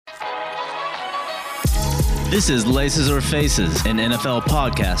This is Laces or Faces, an NFL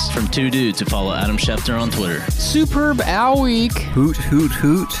podcast from two dudes who follow Adam Schefter on Twitter. Superb Owl Week. Hoot, hoot,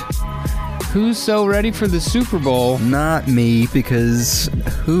 hoot. Who's so ready for the Super Bowl? Not me, because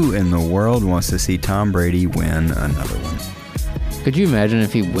who in the world wants to see Tom Brady win another one? Could you imagine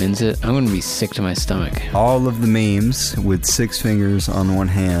if he wins it? I'm going to be sick to my stomach. All of the memes with 6 fingers on one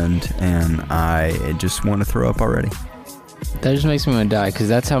hand, and I just want to throw up already. That just makes me want to die, because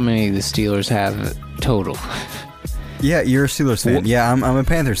that's how many the Steelers have total. Yeah, you're a Steelers fan. Yeah, I'm a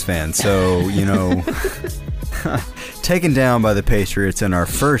Panthers fan, so, you know, taken down by the Patriots in our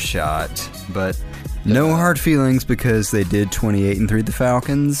first shot, but no hard feelings because they did 28-3 the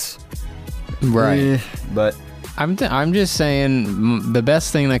Falcons. Right. But I'm just saying the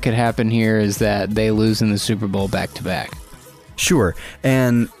best thing that could happen here is that they lose in the Super Bowl back-to-back. Sure,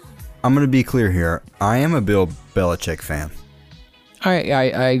 and I'm going to be clear here. I am a Bill Belichick fan. I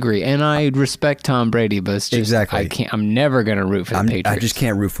agree, and I respect Tom Brady, but it's just exactly. I'm never going to root for the Patriots. I just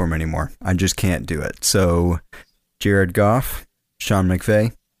can't root for him anymore. I just can't do it. So, Jared Goff, Sean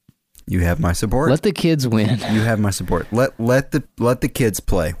McVay, you have my support. Let the kids win. You have my support. Let the kids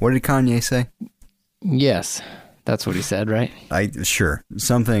play. What did Kanye say? Yes, that's what he said, right? Sure,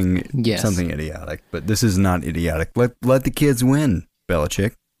 something idiotic, but this is not idiotic. Let the kids win,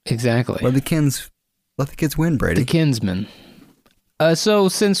 Belichick. Exactly. Let the kids win, Brady. The kinsmen. So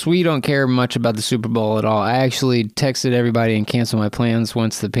since we don't care much about the Super Bowl at all, I actually texted everybody and canceled my plans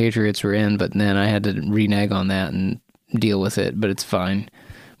once the Patriots were in, but then I had to renege on that and deal with it, but it's fine.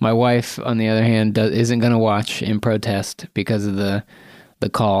 My wife, on the other hand, isn't going to watch in protest because of the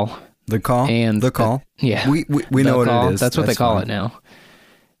call. The call? And the call? Yeah. We know what it is. That's what they call it now.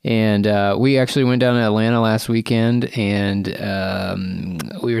 And we actually went down to Atlanta last weekend, and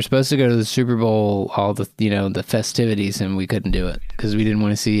we were supposed to go to the Super Bowl, all the festivities, and we couldn't do it because we didn't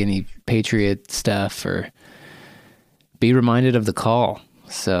want to see any Patriot stuff or be reminded of the call.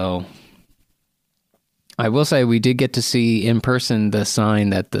 So I will say we did get to see in person the sign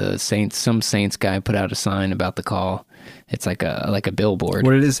that some Saints guy put out a sign about the call. It's like a billboard.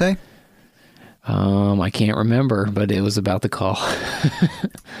 What did it say? I can't remember, but it was about the call.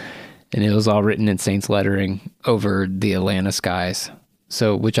 And it was all written in Saints lettering over the Atlanta skies,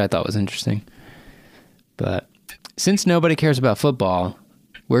 which I thought was interesting. But since nobody cares about football,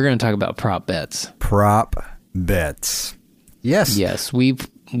 we're going to talk about prop bets. Prop bets. Yes. Yes, we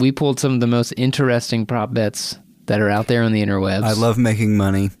pulled some of the most interesting prop bets that are out there on the interwebs. I love making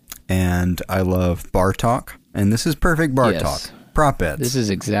money, and I love bar talk, and this is perfect bar talk. Prop bets. This is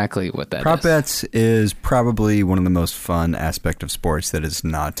exactly what that is. Prop bets is probably one of the most fun aspects of sports that is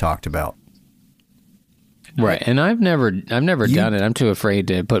not talked about. Right, and I've never done it. I'm too afraid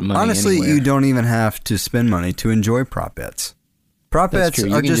to put money honestly, anywhere. You don't even have to spend money to enjoy prop bets. Prop That's bets true.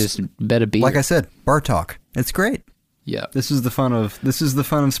 You are can just bet a beer. Like I said, bar talk. It's great. Yeah. This is the fun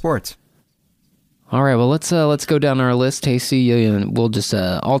of sports. All right, well let's go down our list, Tasty, and we'll just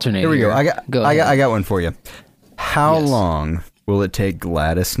alternate. Here we go. I got one for you. How Yes. long will it take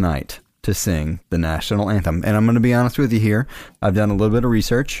Gladys Knight to sing the national anthem? And I'm going to be honest with you here. I've done a little bit of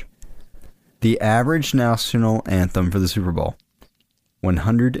research. The average national anthem for the Super Bowl,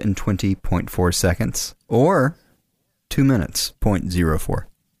 120.4 seconds or 2 minutes, 0.04.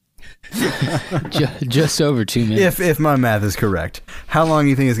 Just over 2 minutes. If my math is correct. How long do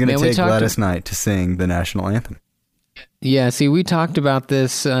you think it's going to take Gladys Knight to sing the national anthem? Yeah, see, we talked about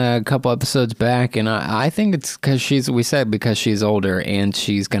this a couple episodes back, and I think it's because she's older and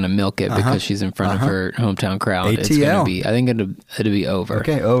she's going to milk it because she's in front of her hometown crowd. ATL. It's going to be, I think it'll be over.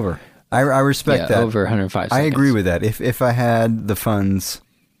 Okay, over. I respect that. Over 105 seconds. I agree with that. If I had the funds,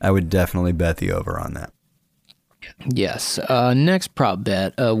 I would definitely bet the over on that. Yes. Next prop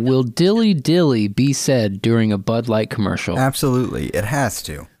bet. Will dilly dilly be said during a Bud Light commercial? Absolutely. It has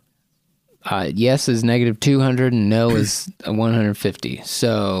to. Yes is negative 200 and no is 150.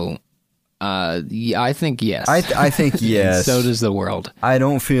 So, yeah, I think yes. I think yes. So does the world. I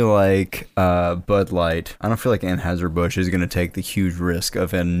don't feel like Bud Light, I don't feel like Anheuser-Busch is going to take the huge risk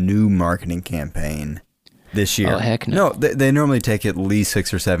of a new marketing campaign this year. Oh, heck no. No, they normally take at least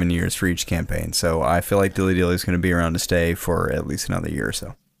 6 or 7 years for each campaign. So I feel like Dilly Dilly is going to be around to stay for at least another year or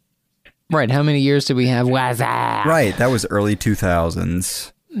so. Right. How many years did we have? Wazza! Right. That was early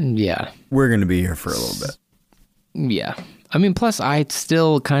 2000s. Yeah. We're going to be here for a little bit. Yeah. I mean, plus, I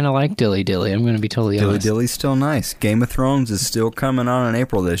still kind of like Dilly Dilly. I'm going to be totally honest. Dilly Dilly's still nice. Game of Thrones is still coming on in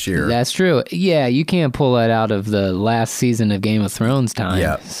April this year. That's true. Yeah, you can't pull that out of the last season of Game of Thrones time.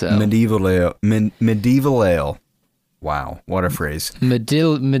 Yeah. So. Medieval ale. Wow, what a phrase.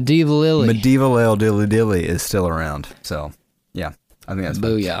 Medieval Lily. Medieval ale Dilly Dilly is still around. So, yeah. I think that's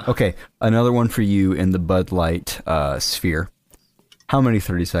fun. Booyah. Okay, another one for you in the Bud Light sphere. How many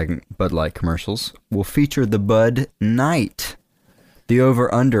 30-second Bud Light commercials will feature the Bud Night? The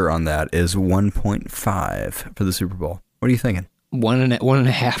over-under on that is 1.5 for the Super Bowl. What are you thinking?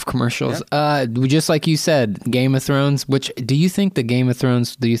 1.5 commercials. Just like you said, Game of Thrones. Which do you think the Game of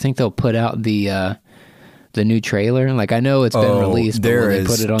Thrones? Do you think they'll put out the new trailer? Like I know it's been released, but will they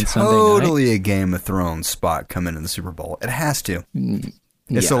put it on Sunday night? Totally a Game of Thrones spot coming in the Super Bowl. It has to.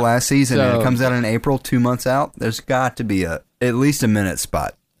 It's the last season, and it comes out in April, 2 months out. There's got to be at least a minute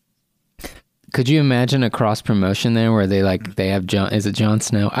spot. Could you imagine a cross promotion there where they have John? Is it Jon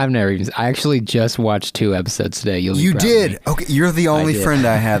Snow? I actually just watched 2 episodes today. You did? Okay, you're the only friend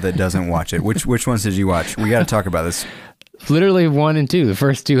I have that doesn't watch it. Which ones did you watch? We got to talk about this. Literally 1 and 2, the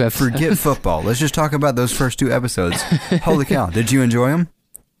first 2 episodes. Forget football. Let's just talk about those first 2 episodes. Holy cow! Did you enjoy them?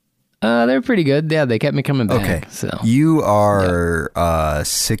 They're pretty good. Yeah, they kept me coming back. Okay, so you are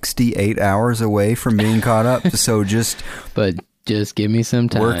 68 hours away from being caught up. So but just give me some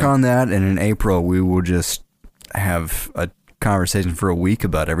time. Work on that, and in April we will just have a conversation for a week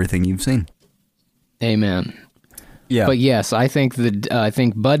about everything you've seen. Amen. Yeah, but yes, I think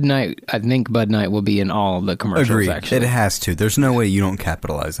Bud Night will be in all of the commercials. Agreed. Actually, it has to. There's no way you don't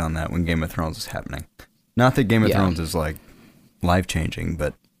capitalize on that when Game of Thrones is happening. Not that Game of Thrones is like life changing,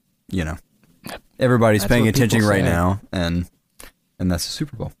 but everybody's paying attention right now, and that's the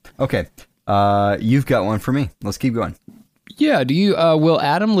Super Bowl. Okay, you've got one for me. Let's keep going. Yeah, will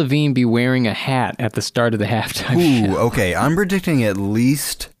Adam Levine be wearing a hat at the start of the halftime show? Okay, I'm predicting at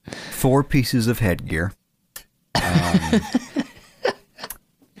least 4 pieces of headgear.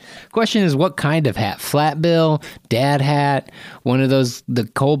 Question is, what kind of hat? Flat bill, dad hat, one of those, the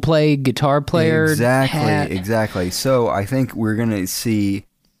Coldplay guitar player hat? Exactly. So I think we're going to see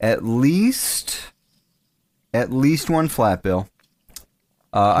at least one flat bill.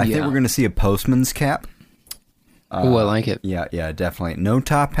 I think we're going to see a postman's cap. I like it. Yeah, definitely. No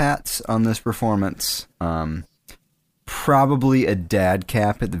top hats on this performance. Probably a dad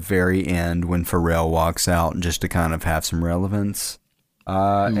cap at the very end when Pharrell walks out, just to kind of have some relevance.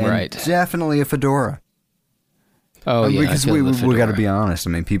 And definitely a fedora. Oh, yeah. Because we got to be honest. I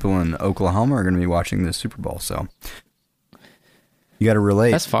mean, people in Oklahoma are going to be watching the Super Bowl, so you got to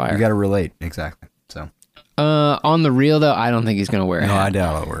relate. That's fire. You got to relate, exactly. So. On the real though, I don't think he's going to wear a hat. No, I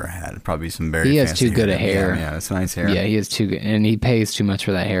doubt I'll wear a hat. It'd probably be some very. He has too good a hair. Yeah, it's nice hair. Yeah, he has too good, and he pays too much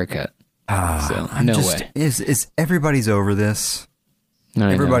for that haircut. So no way. Is everybody's over this? No,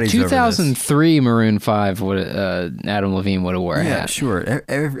 everybody's 2003 Maroon 5 would Adam Levine would have wore a hat. Yeah, sure.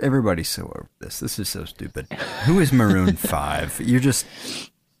 Everybody's so over this. This is so stupid. Who is Maroon 5? You're just.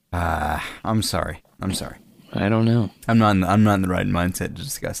 I'm sorry. I don't know. I'm not in the right mindset to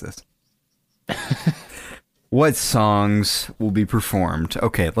discuss this. What songs will be performed?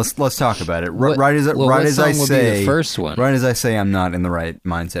 Okay, let's talk about it. Right as I say, the first one. Right as I say, I'm not in the right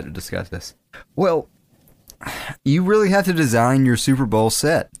mindset to discuss this. Well, you really have to design your Super Bowl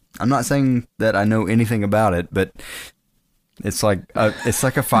set. I'm not saying that I know anything about it, but it's like a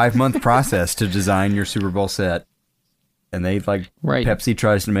 5-month process to design your Super Bowl set, and Pepsi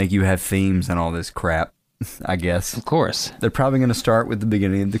tries to make you have themes and all this crap. I guess, of course, they're probably going to start with the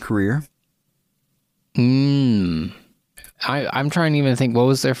beginning of the career. I'm trying to even think. What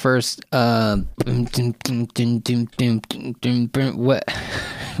was their first? What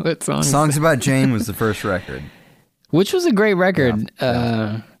song? Songs About Jane was the first record, which was a great record.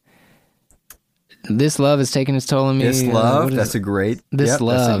 Yeah. This Love Is Taking Its Toll on Me. This Love, that's a great. This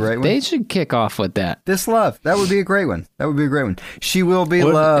Love, that's a great one. They should kick off with that. This Love, that would be a great one. She Will Be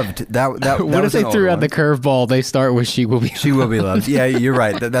Loved. That what if they threw out the curveball? They start with She Will Be. She Will Be Loved. Yeah, you're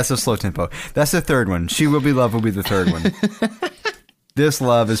right. That's a slow tempo. That's the third one. She Will Be Loved will be the third one. This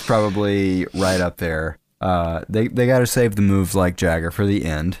Love is probably right up there. They got to save the moves like Jagger for the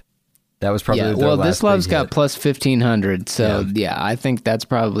end. That was probably their last This Love's got hit. plus 1,500. So yeah, I think that's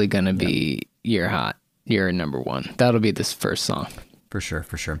probably going to be your number one. That'll be this first song. For sure.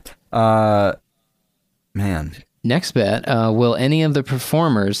 Man. Next bet, will any of the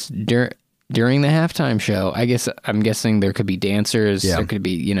performers during the halftime show, I'm guessing there could be dancers, there could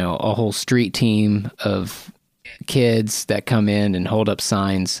be, a whole street team of kids that come in and hold up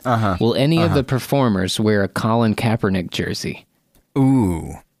signs. Will any of the performers wear a Colin Kaepernick jersey?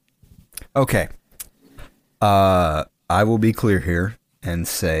 Ooh. Okay. I will be clear here and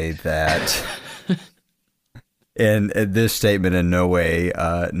say that and this statement in no way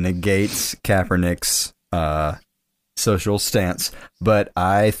negates Kaepernick's social stance, but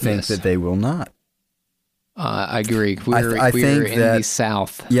I think that they will not. I agree. We're I think in the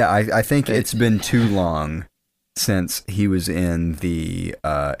South. Yeah, I think it's been too long since he was in the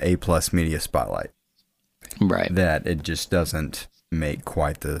A+ media spotlight. Right. That it just doesn't make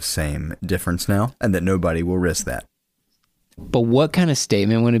quite the same difference now, and that nobody will risk that. But what kind of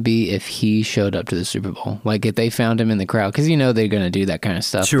statement would it be if he showed up to the Super Bowl? Like if they found him in the crowd, because they're going to do that kind of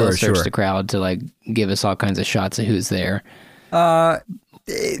stuff. Sure, They'll search sure. the crowd to like give us all kinds of shots of who's there. That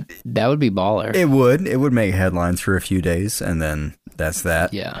would be baller. It would make headlines for a few days, and then that's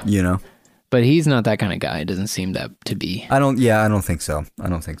that. Yeah. But he's not that kind of guy. It doesn't seem that to be. I don't think so.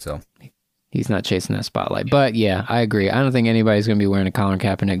 He's not chasing that spotlight. But yeah, I agree. I don't think anybody's going to be wearing a Colin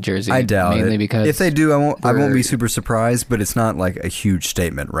Kaepernick jersey. I doubt mainly it. Because if they do, I won't be super surprised, but it's not like a huge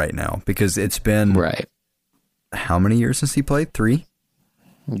statement right now because it's been right. How many years since he played? 3?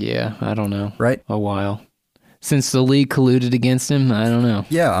 Yeah, I don't know. Right? A while. Since the league colluded against him, I don't know.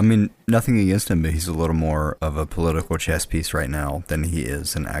 Yeah, I mean, nothing against him, but he's a little more of a political chess piece right now than he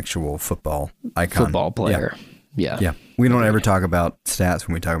is an actual football icon. Football player. Yeah. Yeah. We don't ever talk about stats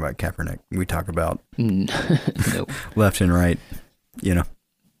when we talk about Kaepernick. We talk about Nope. left and right,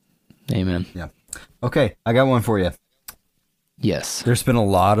 Amen. Yeah. Okay, I got one for you. Yes. There's been a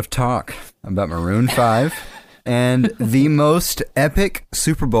lot of talk about Maroon 5 and the most epic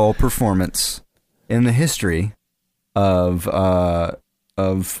Super Bowl performance in the history of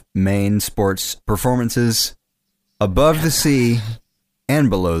main sports performances above the sea and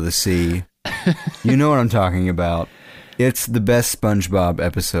below the sea. You know what I'm talking about. It's the best SpongeBob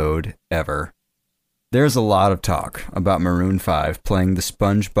episode ever. There's a lot of talk about Maroon 5 playing the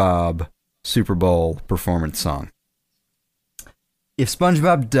SpongeBob Super Bowl performance song. If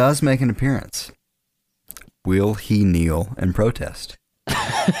SpongeBob does make an appearance, will he kneel and protest?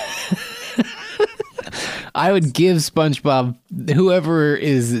 I would give SpongeBob,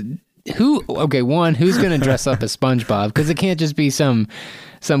 who's going to dress up as SpongeBob? Because it can't just be some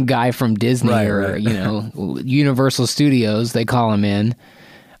guy from Disney or Universal Studios. They call him in.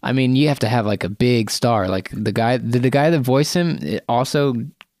 I mean, you have to have like a big star. Like did the guy that voiced him also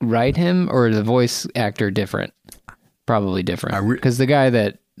write him, or the voice actor different? Probably different, because the guy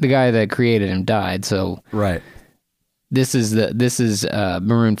that created him died. So right. This is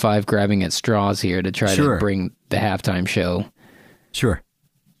Maroon 5 grabbing at straws here to try to bring the halftime show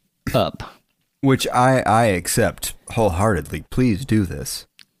up. Which I accept wholeheartedly. Please do this.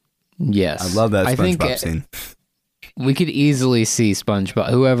 Yes. I love that SpongeBob scene. We could easily see SpongeBob,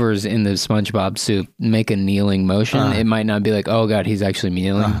 whoever's in the SpongeBob suit, make a kneeling motion. It might not be like, oh God, he's actually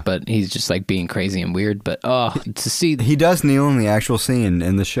kneeling, but he's just like being crazy and weird. But to see... He does kneel in the actual scene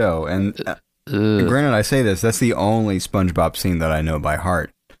in the show. And granted, I say this, that's the only SpongeBob scene that I know by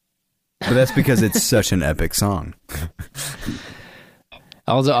heart. But that's because it's such an epic song.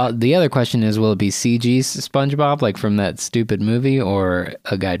 Also, the other question is, will it be CG's SpongeBob, like from that stupid movie, or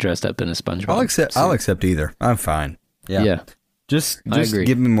a guy dressed up in a SpongeBob? I'll accept either. I'm fine. Yeah. Just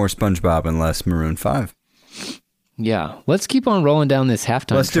give me more SpongeBob and less Maroon 5. Yeah. Let's keep on rolling down this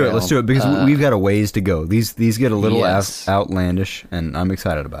halftime Let's do it, because we've got a ways to go. These get a little outlandish, and I'm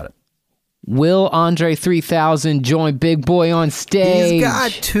excited about it. Will Andre 3000 join Big Boy on stage? He's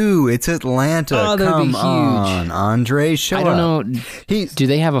got 2. It's Atlanta. Oh, that'd be huge. On, Andre, show up. I don't know. Do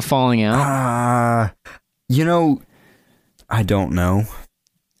they have a falling out? I don't know.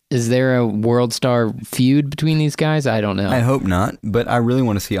 Is there a world star feud between these guys? I don't know. I hope not, but I really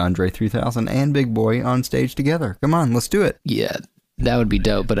want to see Andre 3000 and Big Boy on stage together. Come on, let's do it. Yeah, that would be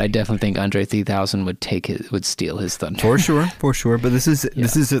dope, but I definitely think Andre 3000 would steal his thunder. For sure. But this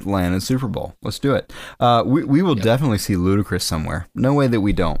is Atlanta Super Bowl. Let's do it. We will definitely see Ludacris somewhere. No way that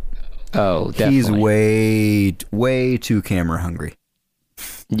we don't. Oh, definitely. He's way too camera hungry.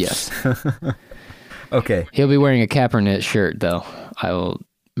 Yes. Okay. He'll be wearing a Kaepernick shirt, though.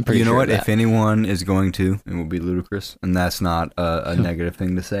 I'm pretty sure what? If anyone is going to, it will be Ludacris, and that's not a negative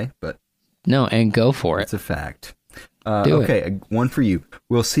thing to say, but no, and go for it. It's a fact. Do it. One for you.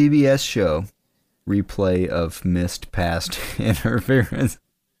 Will CBS show replay of missed past interference?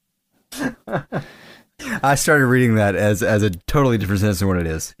 I started reading that as a totally different sense than what it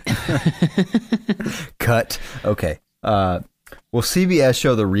is. Cut. Okay. Will CBS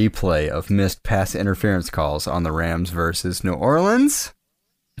show the replay of missed pass interference calls on the Rams versus New Orleans?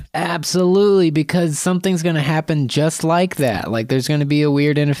 Absolutely, because something's going to happen just like that. Like, there's going to be a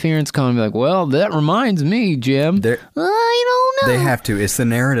weird interference call and be like, well, that reminds me, Jim. I don't know. They have to. It's the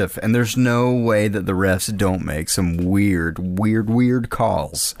narrative, and there's no way that the refs don't make some weird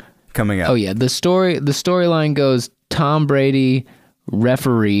calls coming up. Oh, yeah. The storyline goes Tom Brady,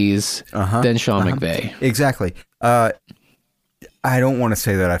 referees, then Sean McVay. Exactly. I don't want to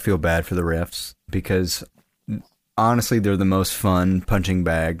say that I feel bad for the refs, because honestly, they're the most fun punching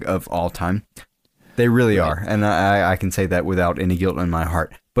bag of all time. They really are. And I can say that without any guilt in my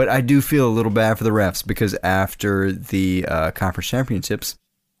heart. But I do feel a little bad for the refs because after the conference championships,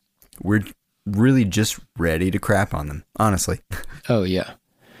 we're really just ready to crap on them, honestly. Oh, yeah.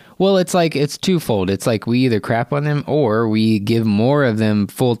 Well, it's twofold. It's like we either crap on them or we give more of them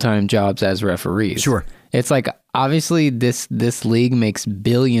full-time jobs as referees. Sure. It's like, obviously, this league makes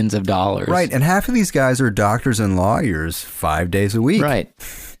billions of dollars. Right, and half of these guys are doctors and lawyers 5 days a week. Right.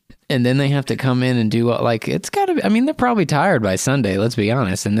 And then they have to come in and do, it's got to be, I mean, they're probably tired by Sunday, let's be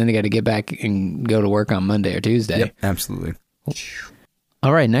honest. And then they got to get back and go to work on Monday or Tuesday. Yep, absolutely.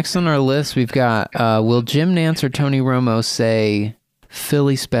 All right, next on our list, we've got, will Jim Nantz or Tony Romo say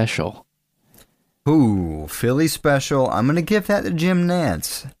Philly special? Ooh, Philly special. I'm going to give that to Jim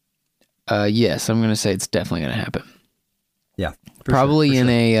Nantz. Yes, I'm going to say it's definitely going to happen. Yeah. Probably in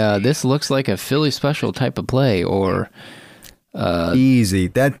a, this looks like a Philly special type of play, or... easy.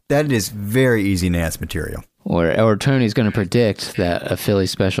 That is very easy Nantz material. Or Tony's going to predict that a Philly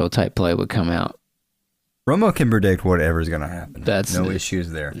special type play would come out. Romo can predict whatever's going to happen. That's no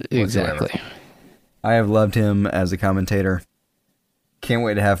issues there. Exactly. Whatsoever. I have loved him as a commentator. Can't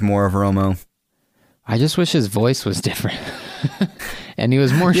wait to have more of Romo. I just wish his voice was different. And he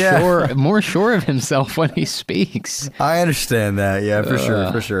was more sure of himself when he speaks. I understand that. Yeah, for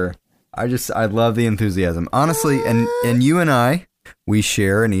sure. I love the enthusiasm. Honestly, and you and I, we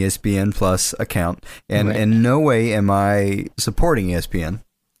share an ESPN Plus account, and right. in no way am I supporting ESPN.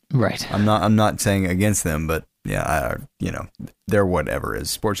 Right. I'm not saying against them, but yeah, their whatever is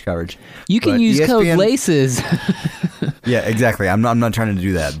sports coverage. You can use code LACES. Yeah, exactly. I'm not trying to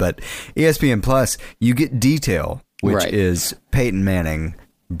do that, but ESPN Plus, you get detail, which right. is Peyton Manning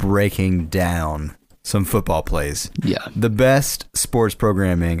breaking down some football plays. Yeah. The best sports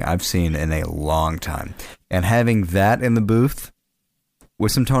programming I've seen in a long time. And having that in the booth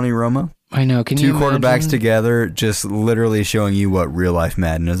with some Tony Romo. I know. Can you imagine? Two quarterbacks together, just literally showing you what real life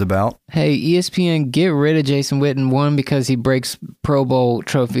Madden is about. Hey, ESPN, get rid of Jason Witten. 1, because he breaks Pro Bowl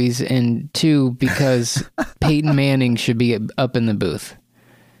trophies, and 2, because Peyton Manning should be up in the booth.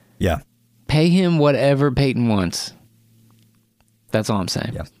 Yeah. Pay him whatever Peyton wants. That's all I'm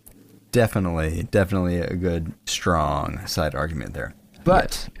saying. Yeah. Definitely a good, strong side argument there.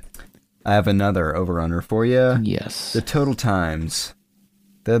 But yes. I have another over-under for you. Yes. The total times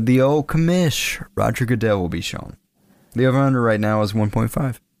that the old commish, Roger Goodell, will be shown. The over-under right now is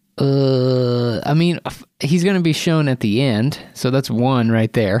 1.5. I mean, he's going to be shown at the end, so that's 1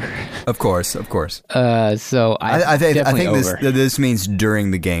 right there. Of course. So I think this means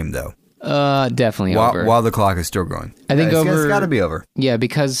during the game, though. Definitely over. While the clock is still going. I think over. It's got to be over. Yeah,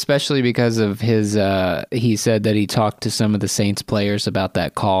 especially because of his, he said that he talked to some of the Saints players about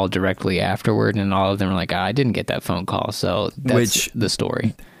that call directly afterward, and all of them were like, I didn't get that phone call, so that's the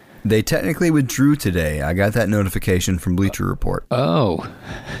story. They technically withdrew today. I got that notification from Bleacher Report. Oh.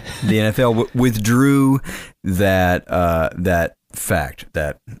 The NFL withdrew that fact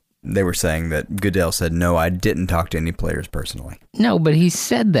that they were saying that Goodell said, no, I didn't talk to any players personally. No, but he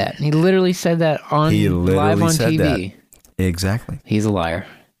said that. He literally said that live on TV. That. Exactly. He's a liar.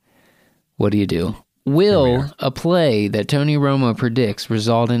 What do you do? Will a play that Tony Romo predicts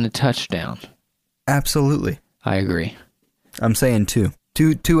result in a touchdown? Absolutely. I agree. I'm saying 2.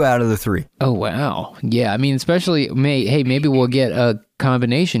 Two out of the 3. Oh, wow. Yeah, I mean, especially, maybe we'll get a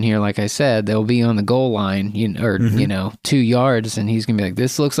combination here. Like I said, they'll be on the goal line, 2 yards, and he's going to be like,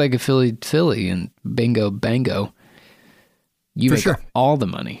 this looks like a Philly, and bingo, bango. You make all the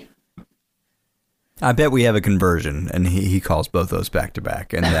money. I bet we have a conversion, and he calls both those back to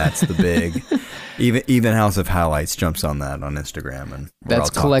back, and that's the big. even House of Highlights jumps on that on Instagram, and that's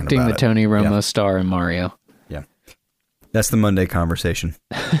collecting the Tony Romo star and Mario. Yeah, that's the Monday conversation.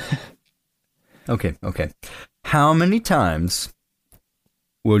 Okay. How many times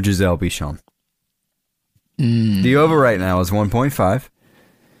will Giselle be shown? The over right now is 1.5.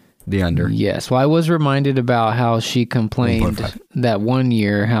 The under. Yes. Well, I was reminded about how she complained 1.5. That one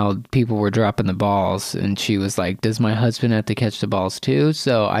year how people were dropping the balls, and she was like, does my husband have to catch the balls too?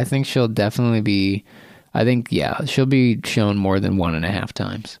 So I think she'll definitely be, she'll be shown more than 1.5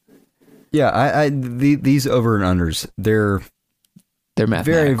 times. Yeah, these over and unders, they're mathematical.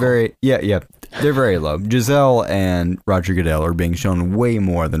 Very, very, they're very low. Giselle and Roger Goodell are being shown way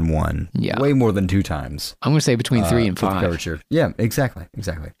more than 1. Yeah. Way more than 2 times. I'm going to say between 3 and 5. Yeah, exactly.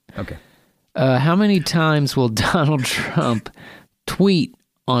 Okay. How many times will Donald Trump tweet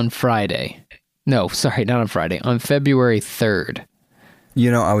on Friday? No, sorry, not on Friday. On February 3rd.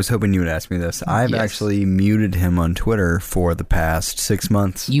 I was hoping you would ask me this. I've actually muted him on Twitter for the past 6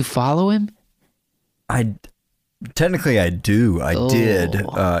 months. You follow him? Technically, I do. I did.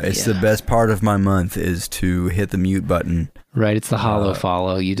 It's the best part of my month is to hit the mute button. Right, it's the hollow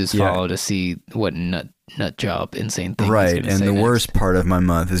follow. You just follow to see what nut job insane thing. Right, and the worst part of my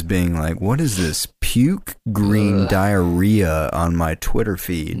month is being like, what is this puke green diarrhea on my Twitter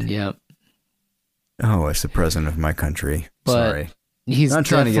feed? Yep. Oh, it's the president of my country. Sorry. He's not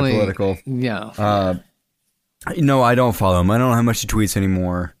trying to get political. Yeah. No, I don't follow him. I don't know how much he tweets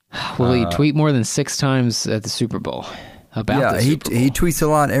anymore. Well, he tweet more than 6 times at the Super Bowl about the Super Bowl. He tweets a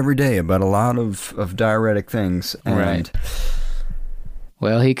lot every day about a lot of diuretic things. And right.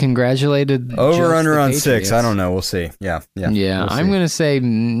 Well, he congratulated over under on Patriots. 6. I don't know. We'll see. Yeah. Yeah. We'll I'm going to say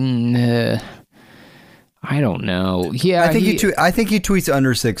I don't know. Yeah, I think he tweets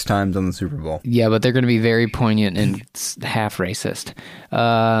under 6 times on the Super Bowl. Yeah, but they're going to be very poignant and half racist.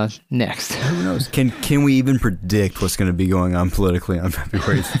 Next. Who knows? Can we even predict what's going to be going on politically on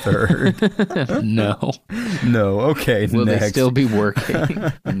February 3rd? No. No. Okay. Will next. they still be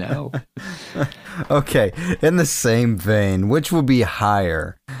working? No. Okay. In the same vein, which will be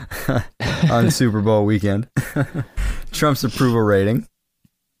higher on Super Bowl weekend? Trump's approval rating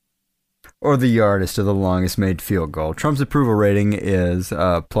or the yardage to the longest made field goal? Trump's approval rating is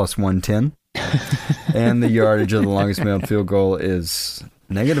plus 110, and the yardage of the longest made field goal is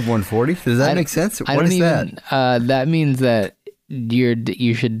negative 140. Does that make sense? What is that? That means that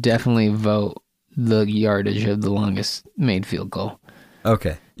you should definitely vote the yardage of the longest made field goal.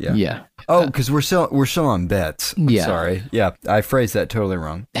 Okay. Yeah. Yeah. Oh, because we're still on bets. Yeah. Sorry. Yeah, I phrased that totally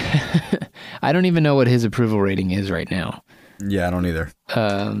wrong. I don't even know what his approval rating is right now. Yeah, I don't either.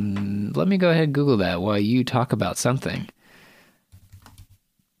 Let me go ahead and Google that while you talk about something.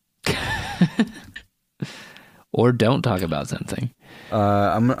 Or don't talk about something.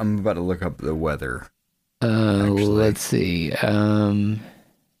 I'm about to look up the weather. Let's see.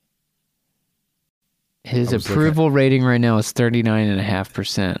 His approval rating right now is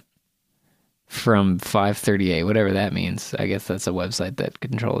 39.5% from 538, whatever that means. I guess that's a website that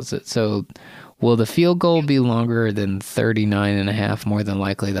controls it. So will the field goal be longer than 39.5? More than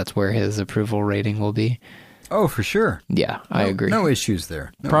likely, that's where his approval rating will be. Oh, for sure. Yeah, I agree. No issues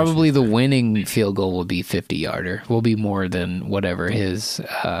there. Probably the winning field goal will be 50-yarder. Will be more than whatever his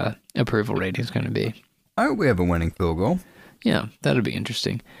approval rating is going to be. I hope we have a winning field goal. Yeah, that'll be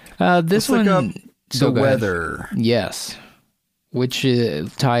interesting. This one, the weather. Yes, which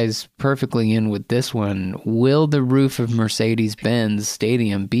ties perfectly in with this one. Will the roof of Mercedes-Benz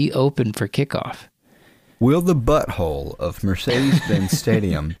Stadium be open for kickoff? Will the butthole of Mercedes-Benz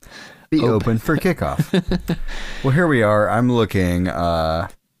Stadium be open for kickoff? Well, here we are. I'm looking on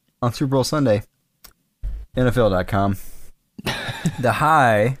Super Bowl Sunday, NFL.com. The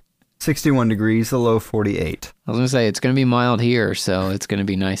high, 61 degrees, the low, 48. I was going to say, it's going to be mild here, so it's going to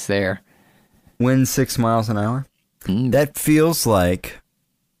be nice there. Wind 6 miles an hour. That feels like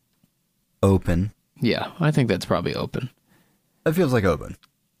open. Yeah, I think that's probably open. That feels like open.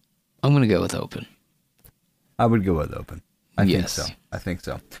 I'm going to go with open. I would go with open. I think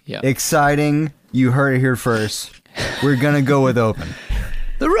so. Yeah. Exciting. You heard it here first. We're going to go with open.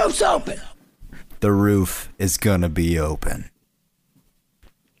 The roof's open. The roof is going to be open.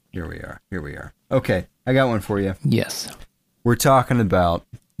 Here we are. Okay, I got one for you. Yes. We're talking about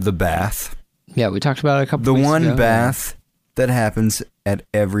the bath. Yeah, we talked about it a couple weeks ago. The one bath that happens at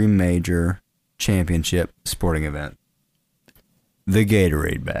every major championship sporting event. The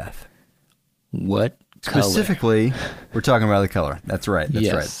Gatorade bath. What color? Specifically, we're talking about the color. That's right.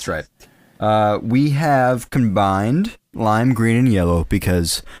 That's right. We have combined lime green and yellow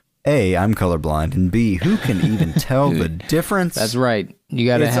because A, I'm colorblind, and B, who can even tell the difference? That's right. You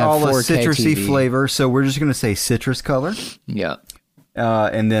got to have 4K It's all a citrusy TV. flavor, so we're just going to say citrus color. Yeah.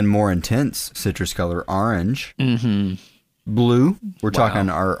 And then more intense citrus color, orange. Mm-hmm. Blue. We're talking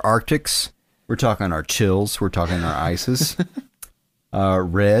our Arctics. We're talking our chills. We're talking our ices.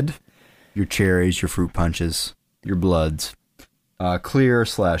 Red. Your cherries, your fruit punches, your bloods. Clear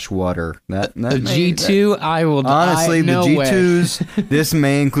 / water. That G2, I will. Honestly, no the G2s. way. This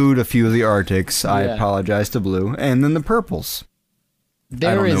may include a few of the Arctics. I Yeah. apologize to blue, and then the purples.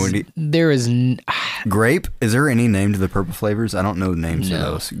 There is Grape. Is there any name to the purple flavors? I don't know the names of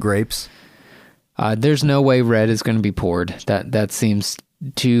those grapes. There's no way red is going to be poured. That seems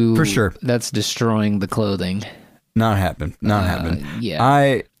too For sure. That's destroying the clothing. Not happen.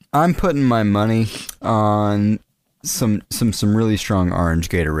 Yeah. I'm putting my money on some really strong orange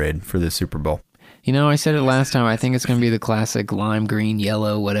Gatorade for this Super Bowl. You know, I said it last time. I think it's going to be the classic lime green,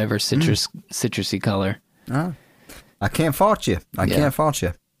 yellow, whatever citrusy color. I can't fault you. I can't fault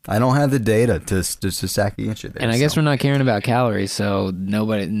you. I don't have the data to stack against you there. And I guess we're not caring about calories, so no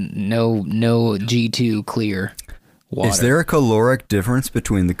G2 clear water. Is there a caloric difference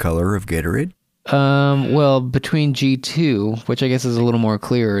between the color of Gatorade? Well, between G2, which I guess is a little more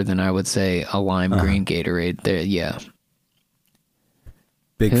clearer than I would say a lime green Gatorade. There, yeah.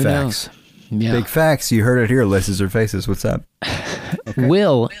 Big Who facts. knows? Yeah. Big facts. You heard it here, laces or faces. What's up? Okay.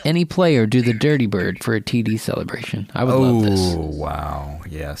 Will any player do the Dirty Bird for a TD celebration? I would love this. Oh, wow.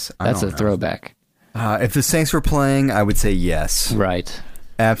 Yes. That's a throwback. If the Saints were playing, I would say yes. Right.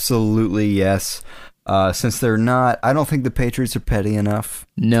 Absolutely yes. Since they're not, I don't think the Patriots are petty enough.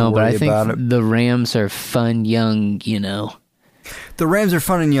 No, but I think the Rams are fun, young, The Rams are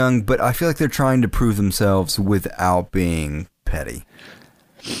fun and young, but I feel like they're trying to prove themselves without being petty.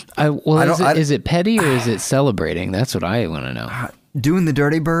 Is it petty or is it celebrating? That's what I want to know. Doing the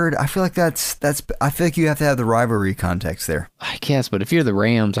Dirty Bird, I feel like I feel like you have to have the rivalry context there. I guess, but if you're the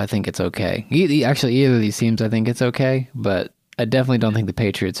Rams, I think it's okay. Actually, either of these teams, I think it's okay, but I definitely don't think the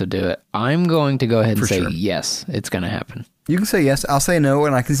Patriots will do it. I'm going to go ahead and say yes, it's going to happen. You can say yes. I'll say no,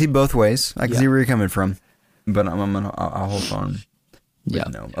 and I can see both ways. I can see where you're coming from, but I'll hold on. Yeah.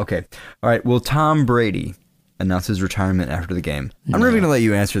 No. Okay. All right. Will Tom Brady announce his retirement after the game? I'm really going to let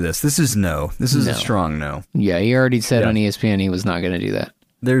you answer this. This is no. This is a strong no. Yeah, he already said on ESPN he was not going to do that.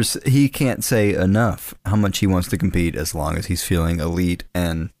 He can't say enough how much he wants to compete as long as he's feeling elite,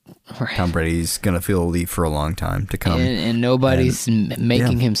 and Tom Brady's going to feel elite for a long time to come. And nobody's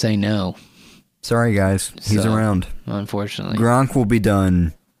making him say no. Sorry, guys. He's around. Unfortunately. Gronk will be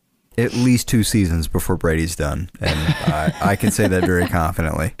done at least 2 seasons before Brady's done, and I can say that very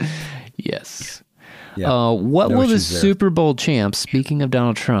confidently. Yes. Yeah. What will the Super Bowl champs, speaking of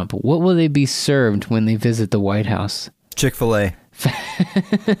Donald Trump, what will they be served when they visit the White House? Chick-fil-A.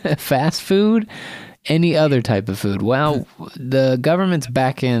 Fast food? Any other type of food? Well, the government's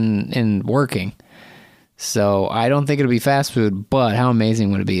back in working, so I don't think it'll be fast food, but how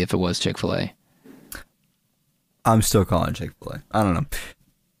amazing would it be if it was Chick-fil-A? I'm still calling Chick-fil-A. I don't know.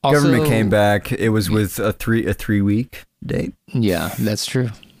 Also, government came back. It was with a 3-week date. Yeah, that's true.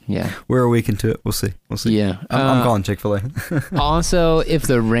 Yeah. We're a week into it. We'll see. Yeah. I'm calling Chick-fil-A. Also, if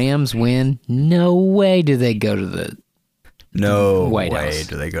the Rams win, no way do they go to the White House.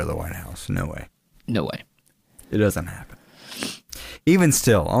 Do they go to the White House. No way. No way. It doesn't happen. Even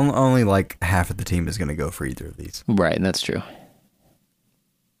still, only like half of the team is going to go for either of these. Right, and that's true.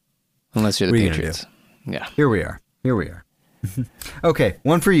 Unless you're the Patriots. Yeah. Here we are. Okay,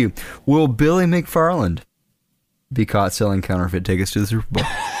 one for you. Will Billy McFarland be caught selling counterfeit tickets to the Super Bowl?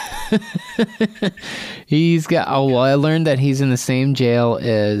 I learned that he's in the same jail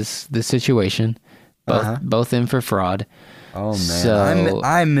as the Situation. Both in for fraud. Oh, man. So,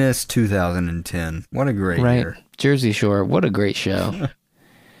 I missed 2010. What a great year. Jersey Shore. What a great show.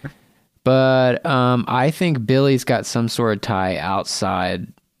 But I think Billy's got some sort of tie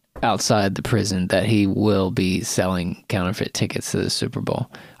outside the prison that he will be selling counterfeit tickets to the Super Bowl.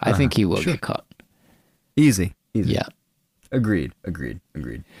 I think he will get caught. Easy. Yeah. Agreed.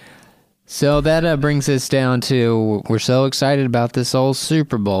 So that brings us down to, we're so excited about this old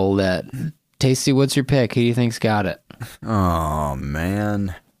Super Bowl that, Tasty, what's your pick? Who do you think's got it? Oh,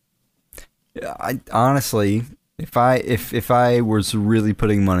 man. I honestly, if I was really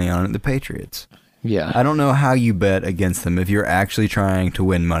putting money on it, the Patriots. Yeah. I don't know how you bet against them if you're actually trying to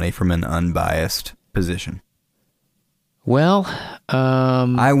win money from an unbiased position. Well,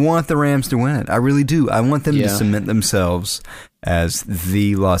 I want the Rams to win it. I really do. I want them to cement themselves as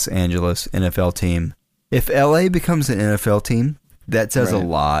the Los Angeles NFL team. If LA becomes an NFL team, that says a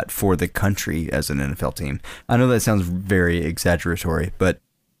lot for the country as an NFL team. I know that sounds very exaggeratory, but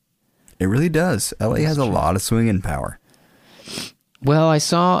it really does. LA has a lot of swinging power. Well, I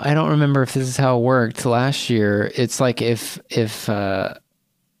don't remember if this is how it worked last year. It's like if Nick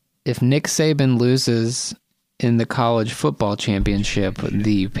Saban loses in the college football championship,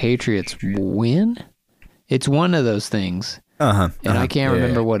 the Patriots win. It's one of those things. And I can't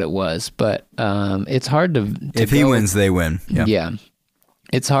remember what it was, but it's hard to if he wins, they win. Yeah.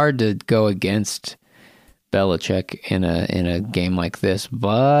 It's hard to go against Belichick in a game like this,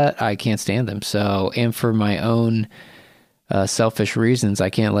 but I can't stand them. So, and for my own selfish reasons, I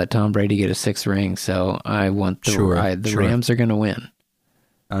can't let Tom Brady get a 6th ring. So I want the Rams are going to win.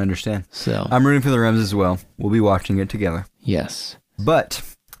 I understand. So I'm rooting for the Rams as well. We'll be watching it together. Yes. But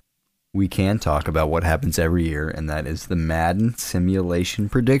we can talk about what happens every year, and that is the Madden simulation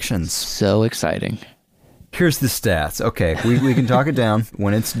predictions. So exciting. Here's the stats. Okay, we can talk it down.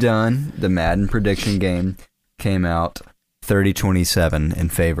 When it's done, the Madden prediction game came out 30-27 in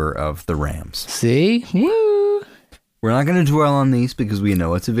favor of the Rams. See? Woo! We're not going to dwell on these because we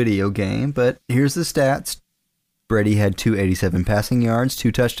know it's a video game, but here's the stats. Brady had 287 passing yards,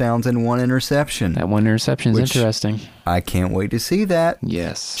 2 touchdowns, and 1 interception. That 1 interception is interesting. I can't wait to see that.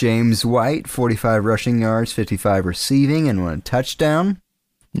 Yes. James White, 45 rushing yards, 55 receiving, and 1 touchdown.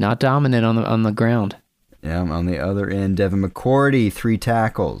 Not dominant on the ground. Yeah, on the other end, Devin McCourty, 3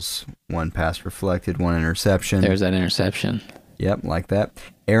 tackles, 1 pass reflected, 1 interception. There's that interception. Yep, like that.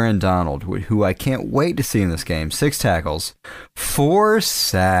 Aaron Donald, who I can't wait to see in this game, 6 tackles, 4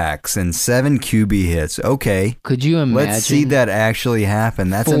 sacks, and 7 QB hits. Okay. Could you imagine? Let's see that actually happen.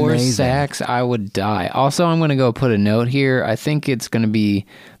 That's 4 amazing. 4 sacks, I would die. Also, I'm going to go put a note here. I think it's going to be,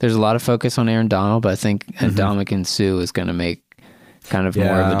 there's a lot of focus on Aaron Donald, but I think Ndamukong Suh is going to make kind of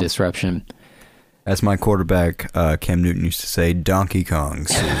more of a disruption. As my quarterback, Cam Newton, used to say, Donkey Kong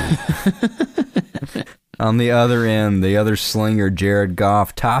Suh. On the other end, the other slinger, Jared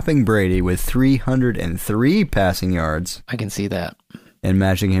Goff, topping Brady with 303 passing yards. I can see that. And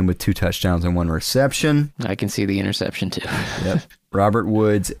matching him with 2 touchdowns and 1 reception. I can see the interception, too. Yep. Robert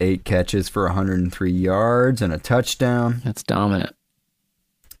Woods, 8 catches for 103 yards and a touchdown. That's dominant.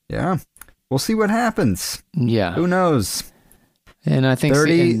 Yeah. We'll see what happens. Yeah. Who knows? And I think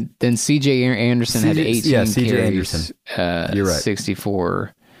 30, then C.J. Anderson had 18 carries, You're right.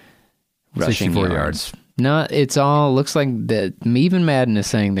 64 rushing 64 yards. It's all looks like that. Even Madden is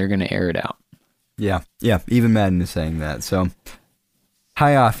saying they're going to air it out. Yeah. Even Madden is saying that. So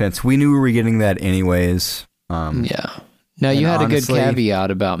high offense. We knew we were getting that anyways. Yeah. Now you had honestly, a good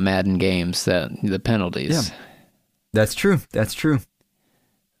caveat about Madden games that the penalties. Yeah. That's true.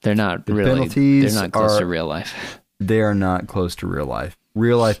 They're not really. They're not close to real life. They are not close to real life.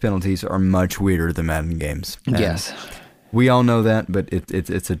 Real life penalties are much weirder than Madden games. And yes. We all know that, but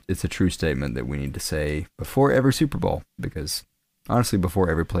it's a true statement that we need to say before every Super Bowl, because honestly, before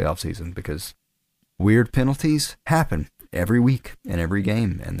every playoff season, because weird penalties happen every week in every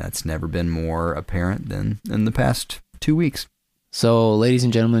game, and that's never been more apparent than in the past 2 weeks. So, ladies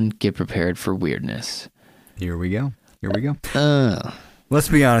and gentlemen, get prepared for weirdness. Here we go. Let's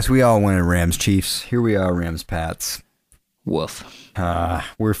be honest, we all wanted Rams Chiefs. Here we are, Rams Pats. Woof.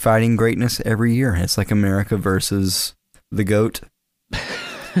 We're fighting greatness every year. It's like America versus the GOAT.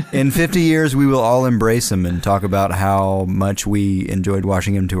 In 50 years, we will all embrace him and talk about how much we enjoyed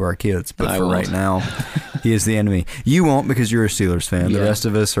watching him to our kids. But for right now, he is the enemy. You won't because you're a Steelers fan. Yeah. The rest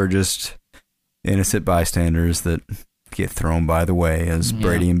of us are just innocent bystanders that get thrown by the way as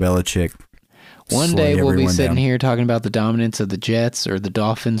Brady and Belichick. One day we'll be sitting here talking about the dominance of the Jets or the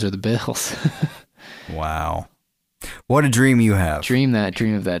Dolphins or the Bills. Wow. What a dream you have. Dream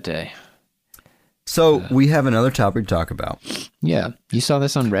of that day. So we have another topic to talk about. Yeah, you saw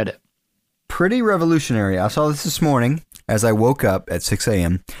this on Reddit. Pretty revolutionary. I saw this morning as I woke up at 6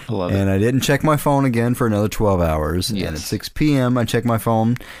 a.m. And I didn't check my phone again for another 12 hours. Yes. And at 6 p.m. I checked my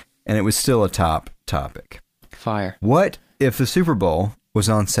phone and it was still a top topic. Fire. What if the Super Bowl was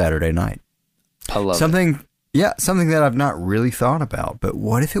on Saturday night? I love something that I've not really thought about. But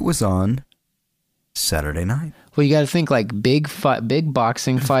what if it was on Saturday night? Well, you got to think like big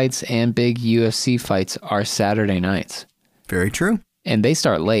boxing fights and big UFC fights are Saturday nights. Very true. And they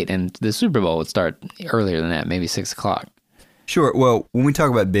start late, and the Super Bowl would start earlier than that, maybe 6 o'clock. Sure. Well, when we talk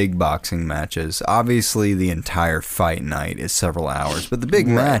about big boxing matches, obviously the entire fight night is several hours, but the big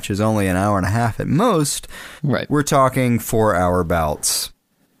match is only an hour and a half at most. Right. We're talking 4-hour bouts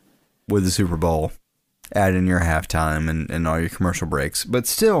with the Super Bowl. Add in your halftime and all your commercial breaks. But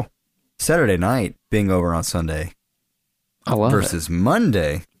still, Saturday night being over on Sunday versus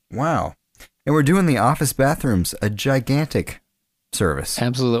Monday. Wow. And we're doing the office bathrooms, a gigantic service.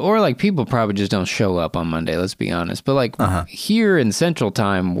 Absolutely. Or like people probably just don't show up on Monday, let's be honest. But like here in Central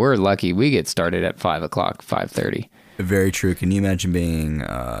Time, we're lucky. We get started at 5 o'clock, 5:30. Very true. Can you imagine being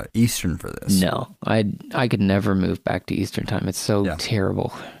Eastern for this? No. I could never move back to Eastern Time. It's so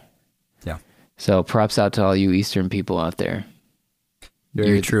terrible. Yeah. So props out to all you Eastern people out there.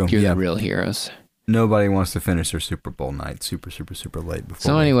 Very true. You're the real heroes. Nobody wants to finish their Super Bowl night super late before.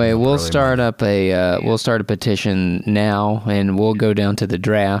 So anyway, we'll start a petition now, and we'll go down to the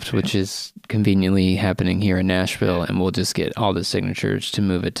draft, which is conveniently happening here in Nashville, and we'll just get all the signatures to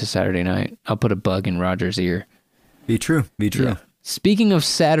move it to Saturday night. I'll put a bug in Roger's ear. Be true. Yeah. Speaking of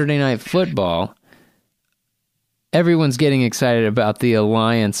Saturday night football, everyone's getting excited about the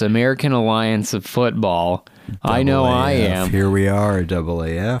American Alliance of Football. I know I am. Here we are,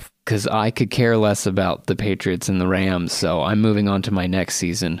 AAF. Because I could care less about the Patriots and the Rams, so I'm moving on to my next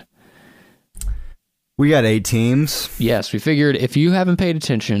season. We got 8 teams. Yes, we figured if you haven't paid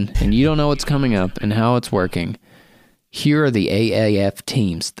attention and you don't know what's coming up and how it's working, here are the AAF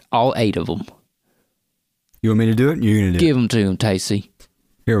teams, all 8 of them. You want me to do it? You're going to do Give them to him, Tacey.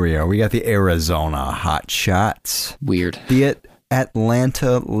 Here we are. We got the Arizona Hot Shots. Weird. The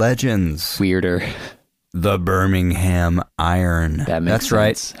Atlanta Legends. Weirder. The Birmingham Iron. That makes That's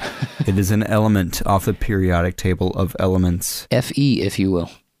sense. right. It is an element off the periodic table of elements. FE, if you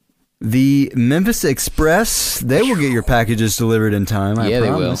will. The Memphis Express. They will get your packages delivered in time, I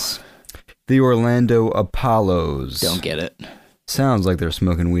promise. They will. The Orlando Apollos. Don't get it. Sounds like they're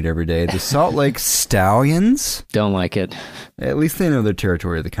smoking weed every day. The Salt Lake Stallions. Don't like it. At least they know their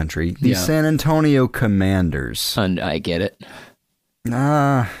territory of the country. The San Antonio Commanders. I get it.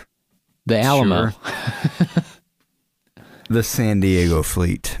 The Alamo. Sure. The San Diego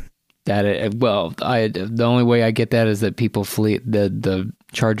Fleet. The only way I get that is that people the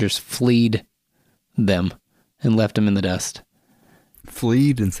Chargers fleed them and left them in the dust.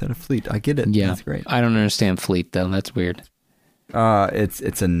 Fleed instead of fleet. I get it. Yeah. That's great. I don't understand fleet though. That's weird.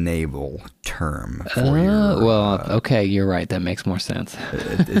 It's a naval term for your. Okay, you're right. That makes more sense.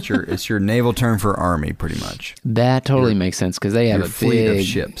 It's your naval term for army, pretty much. That totally makes sense because they have your a fleet big of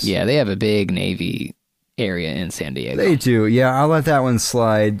ships. Yeah, they have a big Navy area in San Diego. They do. Yeah, I'll let that one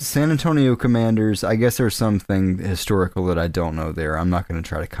slide. San Antonio Commanders. I guess there's something historical that I don't know there. I'm not going to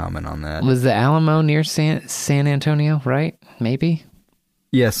try to comment on that. Was the Alamo near San Antonio? Right? Maybe.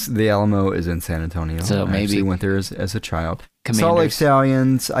 Yes, the Alamo is in San Antonio. So I maybe actually went there as a child. Commanders. Salt Lake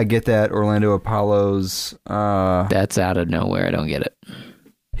Stallions, I get that. Orlando Apollos. That's out of nowhere. I don't get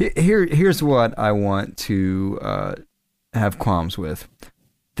it. Here's what I want to have qualms with.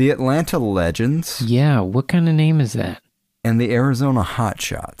 The Atlanta Legends. Yeah, what kind of name is that? And the Arizona Hot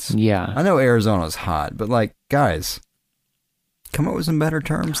Shots. Yeah. I know Arizona's hot, but guys, come up with some better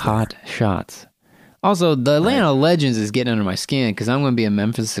terms. Hot Shots. Also, the Atlanta Legends is getting under my skin because I'm going to be a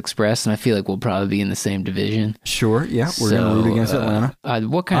Memphis Express, and I feel like we'll probably be in the same division. Sure, yeah, we're going to root against Atlanta.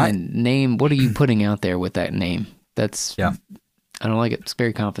 What kind of name? What are you putting out there with that name? I don't like it. It's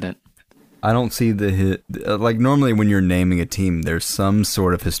very confident. I don't see normally when you're naming a team, there's some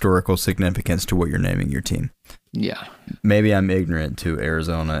sort of historical significance to what you're naming your team. Yeah. Maybe I'm ignorant to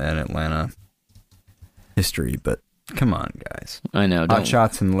Arizona and Atlanta history, but come on, guys. I know. Hot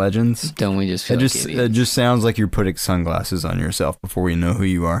Shots and Legends. Don't we just feel it just sounds like you're putting sunglasses on yourself before you know who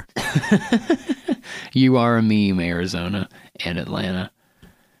you are. You are a meme, Arizona and Atlanta.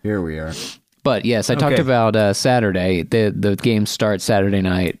 Here we are. But yes, I talked about Saturday. The game starts Saturday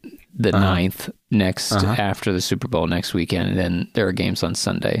night, the 9th, after the Super Bowl next weekend. And then there are games on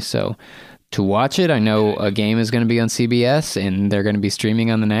Sunday. So to watch it, I know a game is going to be on CBS, and they're going to be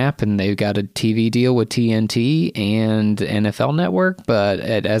streaming on the NAP, and they've got a TV deal with TNT and NFL Network, but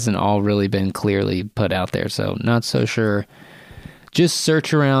it hasn't all really been clearly put out there, so not so sure. Just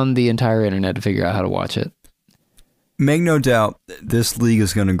search around the entire internet to figure out how to watch it. Make no doubt, this league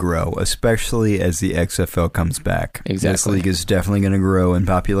is going to grow, especially as the XFL comes back. Exactly. This league is definitely going to grow in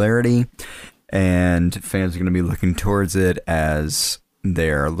popularity, and fans are going to be looking towards it as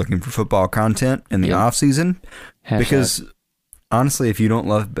they're looking for football content in the off season. Because honestly, if you don't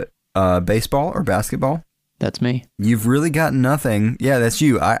love baseball or basketball, that's me. You've really got nothing. Yeah, that's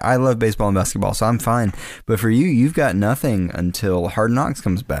you. I love baseball and basketball, so I'm fine. But for you, you've got nothing until Hard Knocks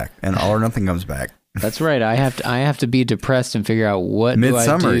comes back and All or Nothing comes back. That's right. I have to be depressed and figure out what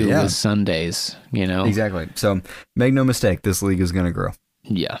Midsummer, do I do with Sundays. Exactly. So make no mistake, this league is going to grow.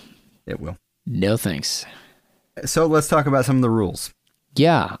 Yeah, it will. No thanks. So let's talk about some of the rules.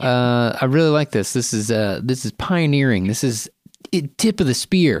 Yeah, I really like this. This is pioneering. This is tip of the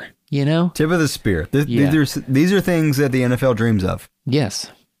spear. Tip of the spear. These are things that the NFL dreams of. Yes,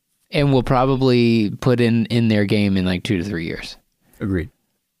 and will probably put in their game in 2 to 3 years. Agreed.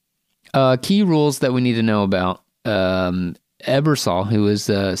 Key rules that we need to know about. Ebersol, who is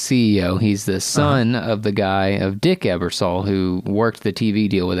the CEO, he's the son of the guy of Dick Ebersol, who worked the TV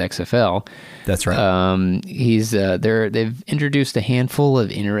deal with XFL. That's right. They've introduced a handful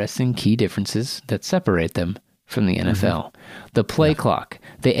of interesting key differences that separate them from the NFL. The play clock.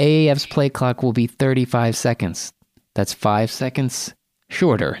 The AAF's play clock will be 35 seconds. That's 5 seconds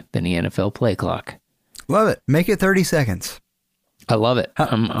shorter than the NFL play clock. Love it. Make it 30 seconds. I love it.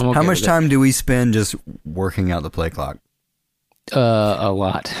 I'm okay how much time do we spend just working out the play clock? A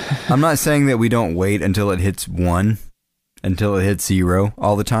lot. I'm not saying that we don't wait until it hits 1, until it hits 0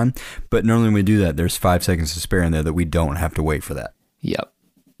 all the time, but normally when we do that, there's 5 seconds to spare in there that we don't have to wait for that. Yep.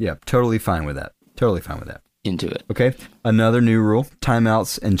 Yep. Totally fine with that. Into it. Okay. Another new rule,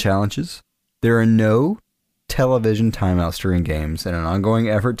 timeouts and challenges. There are no television timeouts during games in an ongoing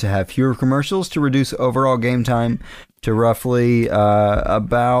effort to have fewer commercials to reduce overall game time to roughly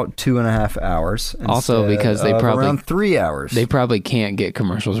about 2.5 hours. Also, because they probably around 3 hours. They probably can't get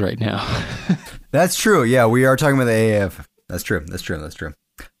commercials right now. That's true. Yeah, we are talking about the AAF. That's true.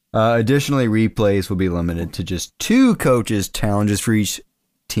 Additionally, replays will be limited to just 2 coaches' challenges for each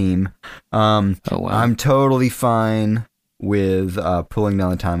team. Wow. I'm totally fine with pulling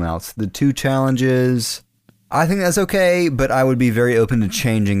down the timeouts. The 2 challenges, I think that's okay, but I would be very open to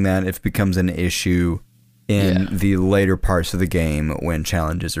changing that if it becomes an issue in the later parts of the game when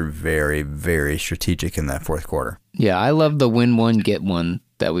challenges are very, very strategic in that fourth quarter. Yeah, I love the win one, get one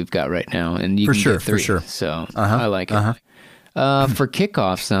that we've got right now. And you can get 3. For sure. So I like it. For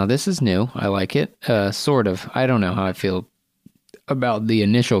kickoffs now, this is new. I like it. Sort of. I don't know how I feel about the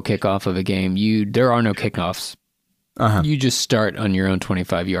initial kickoff of a game. There are no kickoffs. You just start on your own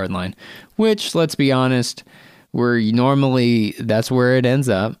 25-yard line, which, let's be honest, that's where it ends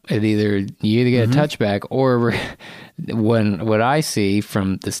up. You either get a touchback or what I see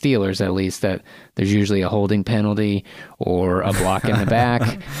from the Steelers, at least, that there's usually a holding penalty or a block in the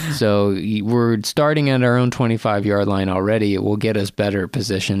back. So we're starting at our own 25-yard line already. It will get us better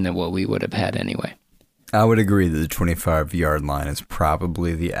position than what we would have had anyway. I would agree that the 25-yard line is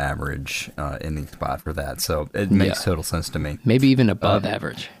probably the average ending spot for that. So it makes total sense to me. Maybe even above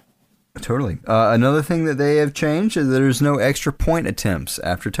average. Totally. Another thing that they have changed is there's no extra point attempts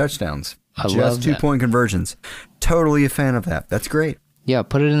after touchdowns. Just 2-point conversions. Totally a fan of that. That's great. Yeah,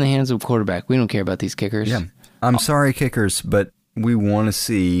 put it in the hands of a quarterback. We don't care about these kickers. Yeah. I'm sorry, kickers, but we want to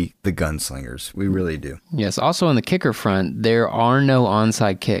see the gunslingers. We really do. Yes. Also on the kicker front, there are no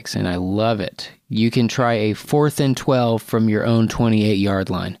onside kicks, and I love it. You can try a 4th and 12 from your own 28-yard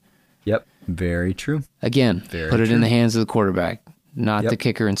line. Yep. Very true. Again, put it in the hands of the quarterback. Not the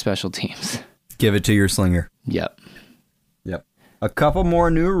kicker and special teams. Give it to your slinger. Yep. A couple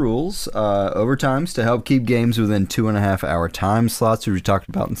more new rules. Overtimes to help keep games within 2.5-hour time slots, which we talked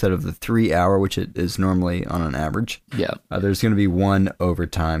about, instead of the 3-hour, which it is normally on an average. Yep. There's going to be 1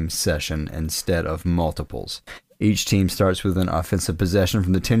 overtime session instead of multiples. Each team starts with an offensive possession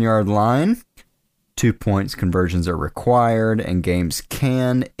from the 10-yard line. 2 points conversions are required, and games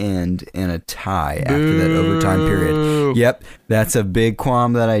can end in a tie after that overtime period. Yep, that's a big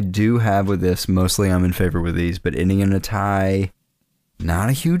qualm that I do have with this. Mostly I'm in favor with these, but ending in a tie, not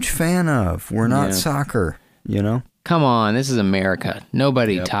a huge fan of. We're not soccer, you know? Come on, this is America.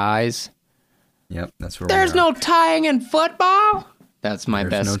 Nobody ties. Yep, that's where There's no tying in football? That's my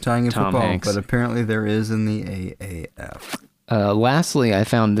best. There's no tying in Tom football, Hanks. but apparently there is in the AAF. Lastly, I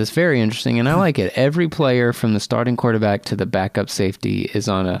found this very interesting, and I like it. Every player from the starting quarterback to the backup safety is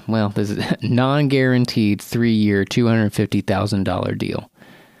on this is a non-guaranteed 3-year, $250,000 deal.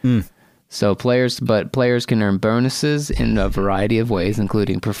 So players can earn bonuses in a variety of ways,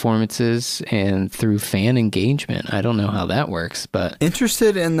 including performances and through fan engagement. I don't know how that works, but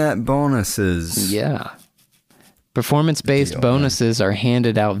interested in that bonuses. Yeah. Performance-based bonuses are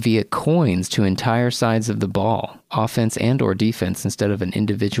handed out via coins to entire sides of the ball, offense and or defense, instead of an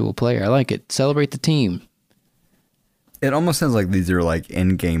individual player. I like it. Celebrate the team. It almost sounds like these are like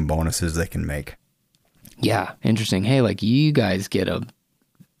in-game bonuses they can make. Yeah, interesting. Hey, like you guys get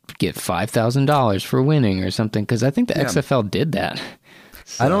 $5,000 for winning or something, because I think the XFL did that.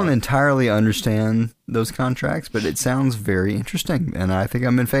 So. I don't entirely understand those contracts, but it sounds very interesting, and I think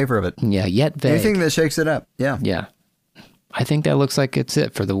I'm in favor of it. Yeah, yet vague. Anything that shakes it up, yeah. Yeah. I think that looks like it's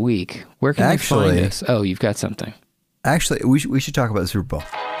it for the week. Where can they find us? Oh, you've got something. Actually, we should talk about the Super Bowl.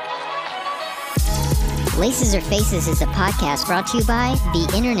 Laces or Faces is a podcast brought to you by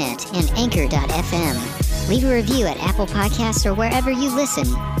the Internet and Anchor.fm. Leave a review at Apple Podcasts or wherever you listen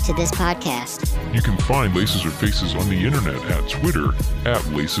to this podcast. You can find Laces or Faces on the internet at Twitter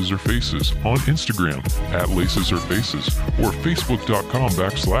 @LacesOrFaces, on Instagram @LacesOrFaces, or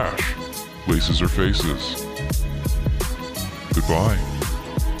Facebook.com/Laces or Faces. Goodbye.